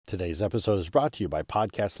Today's episode is brought to you by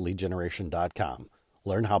PodcastLeadGeneration.com.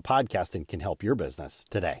 Learn how podcasting can help your business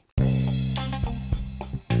today.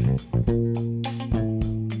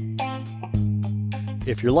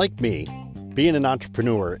 If you're like me, being an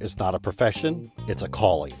entrepreneur is not a profession, it's a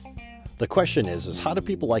calling. The question is how do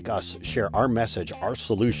people like us share our message, our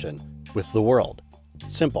solution with the world?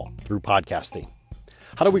 Simple, through podcasting.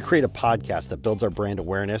 How do we create a podcast that builds our brand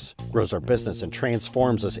awareness, grows our business, and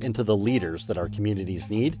transforms us into the leaders that our communities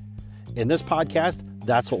need? In this podcast,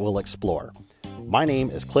 that's what we'll explore. My name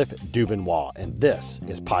is Cliff Duvernois, and this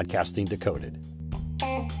is Podcasting Decoded.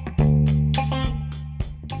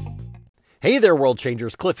 Hey there, world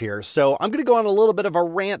changers. Cliff here. So I'm going to go on a little bit of a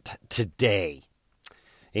rant today.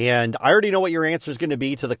 And I already know what your answer is going to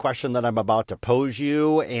be to the question that I'm about to pose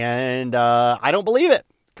you, and I don't believe it.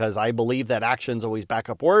 Because I believe that actions always back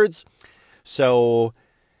up words. So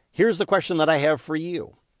here's the question that I have for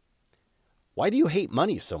you. Why do you hate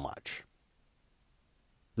money so much?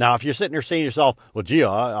 Now, if you're sitting there saying to yourself, well, gee,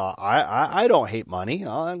 I don't hate money.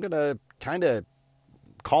 I'm going to kind of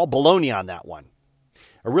call baloney on that one.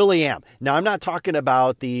 I really am. Now, I'm not talking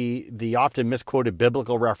about the often misquoted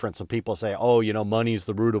biblical reference when people say, oh, money's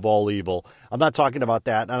the root of all evil. I'm not talking about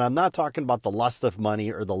that. And I'm not talking about the lust of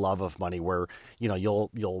money or the love of money where,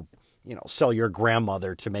 you'll sell your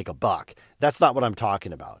grandmother to make a buck. That's not what I'm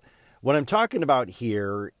talking about. What I'm talking about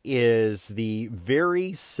here is the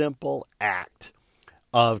very simple act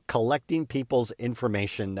of collecting people's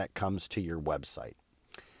information that comes to your website.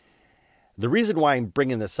 The reason why I'm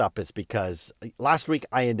bringing this up is because last week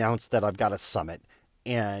I announced that I've got a summit.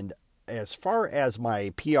 And as far as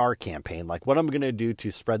my PR campaign, like what I'm going to do to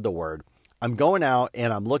spread the word, I'm going out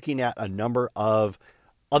and I'm looking at a number of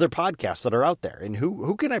other podcasts that are out there. And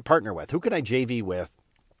who can I partner with? Who can I JV with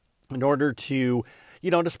in order to,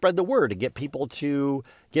 to spread the word and get people to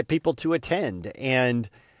attend? And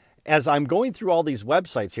as I'm going through all these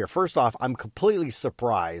websites here, first off, I'm completely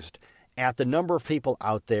surprised at the number of people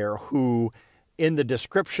out there who, in the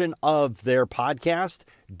description of their podcast,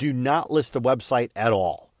 do not list a website at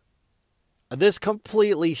all. This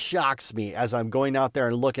completely shocks me as I'm going out there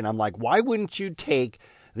and looking. I'm like, why wouldn't you take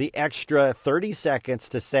the extra 30 seconds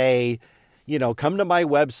to say, come to my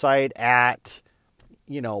website at,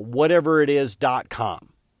 whateverit.com,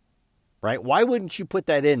 right? Why wouldn't you put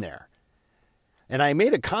that in there? And I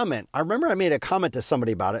made a comment. I remember I made a comment to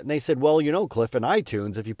somebody about it, and they said, well, Cliff, in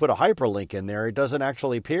iTunes, if you put a hyperlink in there, it doesn't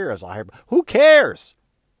actually appear as a hyperlink. Who cares?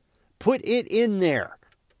 Put it in there.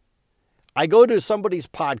 I go to somebody's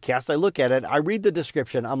podcast, I look at it, I read the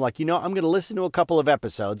description, I'm like, I'm going to listen to a couple of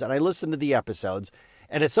episodes, and I listen to the episodes,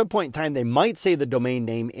 and at some point in time, they might say the domain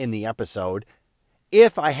name in the episode.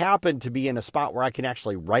 If I happen to be in a spot where I can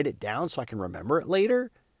actually write it down so I can remember it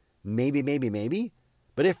later, maybe.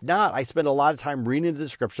 But if not, I spend a lot of time reading the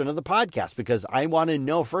description of the podcast because I want to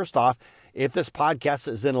know, first off, if this podcast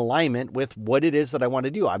is in alignment with what it is that I want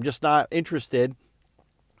to do. I'm just not interested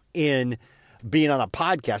in being on a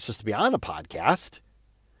podcast just to be on a podcast.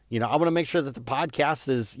 I want to make sure that the podcast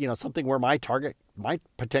is, something where my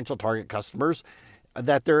potential target customers,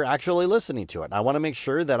 that they're actually listening to it. I want to make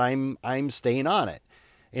sure that I'm staying on it.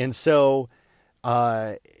 And so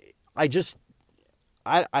I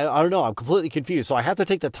don't know. I'm completely confused. So I have to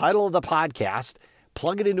take the title of the podcast,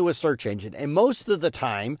 plug it into a search engine. And most of the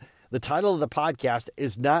time, the title of the podcast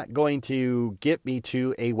is not going to get me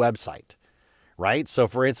to a website, right? So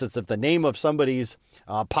for instance, if the name of somebody's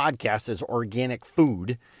podcast is organic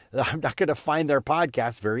food, I'm not going to find their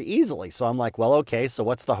podcast very easily. So I'm like, well, okay, so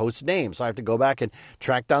what's the host name? So I have to go back and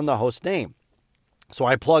track down the host name. So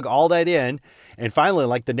I plug all that in, and finally,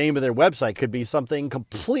 like the name of their website could be something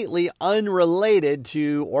completely unrelated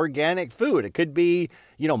to organic food. It could be,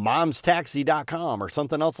 momstaxi.com or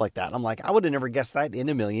something else like that. And I'm like, I would have never guessed that in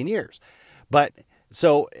a million years. But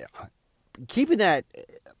so keeping that,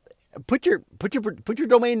 put your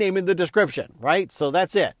domain name in the description, right? So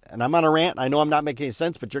that's it. And I'm on a rant. I know I'm not making any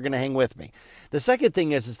sense, but you're going to hang with me. The second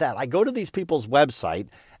thing is that I go to these people's website,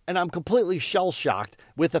 and I'm completely shell-shocked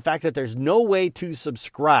with the fact that there's no way to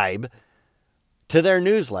subscribe to their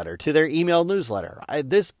newsletter, to their email newsletter.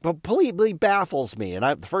 This completely baffles me.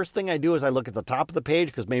 And the first thing I do is I look at the top of the page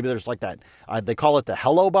because maybe there's like that, they call it the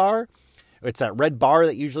hello bar. It's that red bar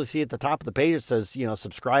that you usually see at the top of the page. It says,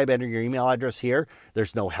 subscribe, enter your email address here.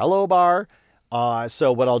 There's no hello bar.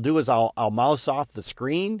 So what I'll do is I'll mouse off the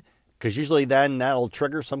screen, because usually then that'll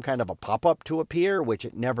trigger some kind of a pop-up to appear, which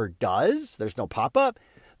it never does. There's no pop-up.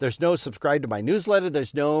 There's no subscribe to my newsletter.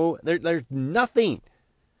 There's nothing.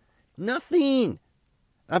 Nothing.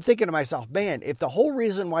 I'm thinking to myself, man, if the whole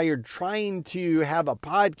reason why you're trying to have a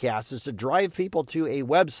podcast is to drive people to a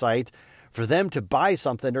website for them to buy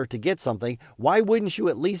something or to get something, why wouldn't you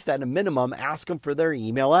at least at a minimum ask them for their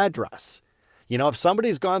email address? You know, if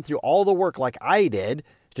somebody's gone through all the work like I did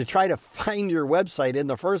to try to find your website in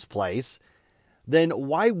the first place, then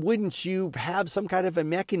why wouldn't you have some kind of a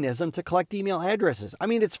mechanism to collect email addresses? I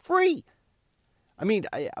mean, it's free. I mean,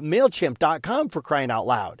 MailChimp.com, for crying out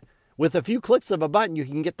loud. With a few clicks of a button, you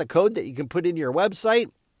can get the code that you can put into your website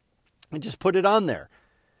and just put it on there.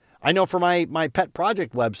 I know for my pet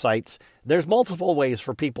project websites, there's multiple ways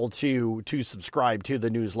for people to subscribe to the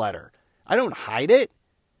newsletter. I don't hide it.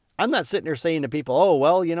 I'm not sitting there saying to people, oh,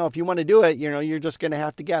 well, you know, if you want to do it, you know, you're just going to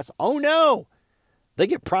have to guess. Oh, no. They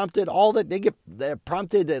get prompted they're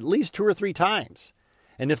prompted at least 2 or 3 times.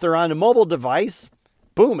 And if they're on a mobile device,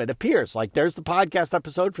 boom, it appears. Like there's the podcast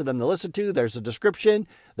episode for them to listen to. There's a description.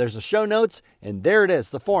 There's the show notes. And there it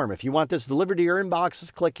is, the form. If you want this delivered to your inbox,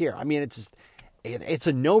 just click here. I mean, it's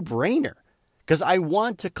a no-brainer because I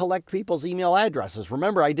want to collect people's email addresses.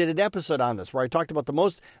 Remember, I did an episode on this where I talked about the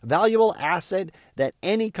most valuable asset that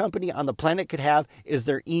any company on the planet could have is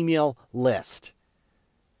their email list.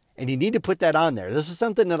 And you need to put that on there. This is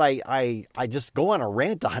something that I just go on a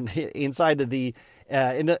rant on inside of the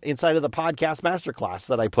podcast masterclass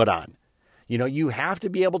that I put on. You know, you have to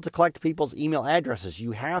be able to collect people's email addresses.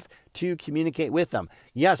 You have to communicate with them.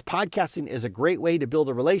 Yes, podcasting is a great way to build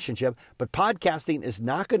a relationship, but podcasting is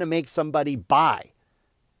not going to make somebody buy.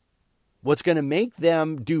 What's going to make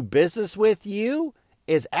them do business with you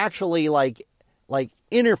is actually like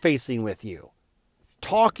interfacing with you,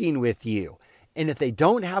 talking with you. And if they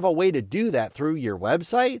don't have a way to do that through your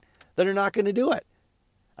website, then they're not going to do it.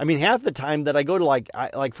 I mean, half the time that I go to like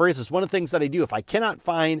for instance, one of the things that I do, if I cannot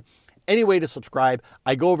find any way to subscribe,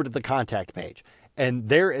 I go over to the contact page and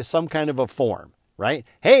there is some kind of a form, right?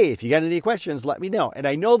 Hey, if you got any questions, let me know. And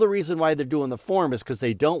I know the reason why they're doing the form is because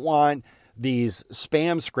they don't want these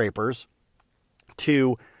spam scrapers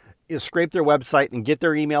to scrape their website and get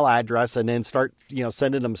their email address and then start,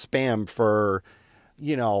 sending them spam for,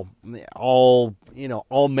 all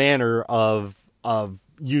manner of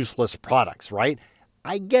useless products, right?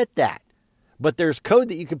 I get that. But there's code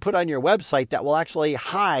that you can put on your website that will actually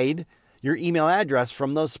hide your email address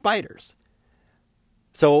from those spiders.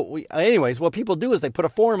 So anyways, what people do is they put a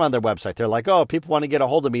form on their website. They're like, oh, people want to get a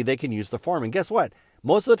hold of me, they can use the form. And guess what?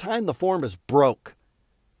 Most of the time, the form is broke.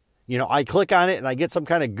 I click on it and I get some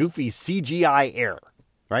kind of goofy CGI error,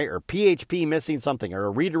 right? Or PHP missing something, or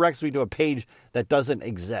it redirects me to a page that doesn't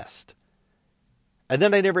exist. And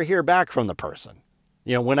then I never hear back from the person,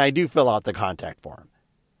 when I do fill out the contact form.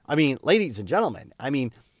 I mean, ladies and gentlemen,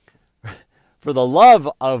 for the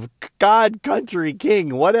love of God, country,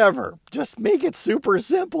 king, whatever, just make it super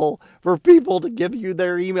simple for people to give you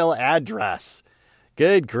their email address.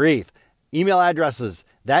 Good grief. Email addresses,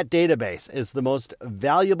 that database is the most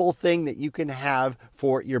valuable thing that you can have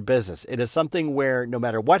for your business. It is something where no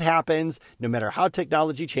matter what happens, no matter how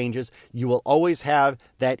technology changes, you will always have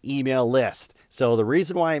that email list. So the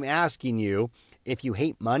reason why I'm asking you if you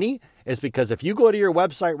hate money is because if you go to your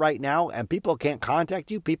website right now and people can't contact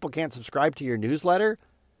you, people can't subscribe to your newsletter,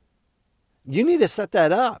 you need to set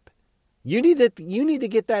that up. You need to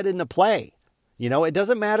get that into play. It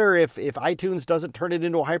doesn't matter if iTunes doesn't turn it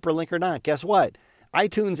into a hyperlink or not. Guess what?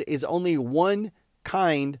 iTunes is only one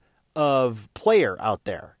kind of player out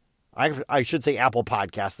there. I should say Apple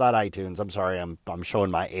Podcasts, not iTunes. I'm sorry, I'm showing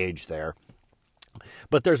my age there.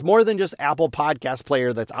 But there's more than just Apple Podcast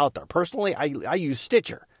Player that's out there. Personally, I use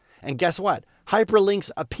Stitcher. And guess what?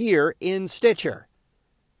 Hyperlinks appear in Stitcher.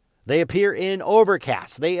 They appear in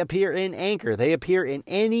Overcast. They appear in Anchor. They appear in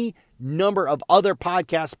any number of other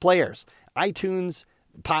podcast players. iTunes,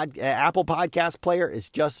 Apple Podcast Player is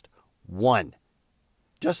just one.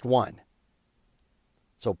 Just one.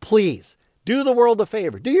 So please, do the world a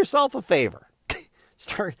favor. Do yourself a favor.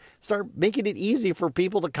 Start making it easy for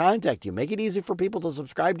people to contact you. Make it easy for people to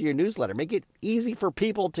subscribe to your newsletter. Make it easy for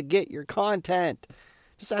people to get your content.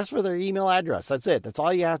 Just ask for their email address. That's it. That's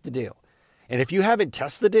all you have to do. And if you haven't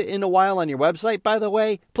tested it in a while on your website, by the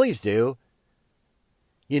way, please do.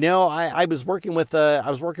 I was working with a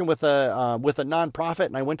nonprofit,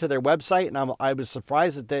 and I went to their website, and I was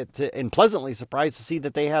surprised and pleasantly surprised to see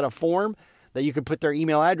that they had a form that you could put their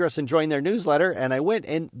email address and join their newsletter. And I went,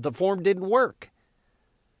 and the form didn't work.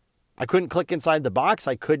 I couldn't click inside the box.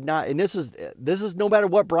 I could not. And this is no matter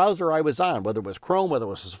what browser I was on, whether it was Chrome, whether it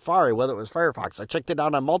was Safari, whether it was Firefox. I checked it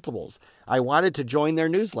out on multiples. I wanted to join their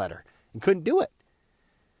newsletter and couldn't do it.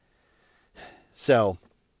 So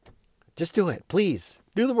just do it, please.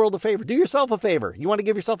 Do the world a favor. Do yourself a favor. You want to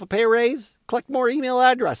give yourself a pay raise? Collect more email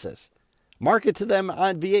addresses. Market to them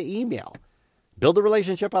via email. Build a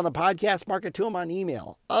relationship on the podcast. Market to them on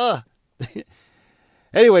email.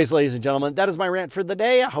 Anyways, ladies and gentlemen, that is my rant for the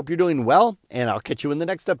day. I hope you're doing well, and I'll catch you in the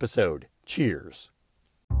next episode. Cheers.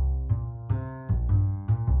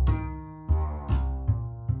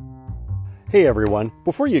 Hey everyone,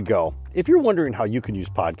 before you go, if you're wondering how you can use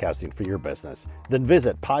podcasting for your business, then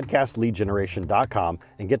visit podcastleadgeneration.com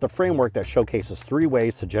and get the framework that showcases 3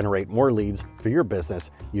 ways to generate more leads for your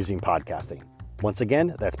business using podcasting. Once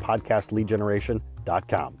again, that's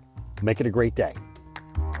podcastleadgeneration.com. Make it a great day.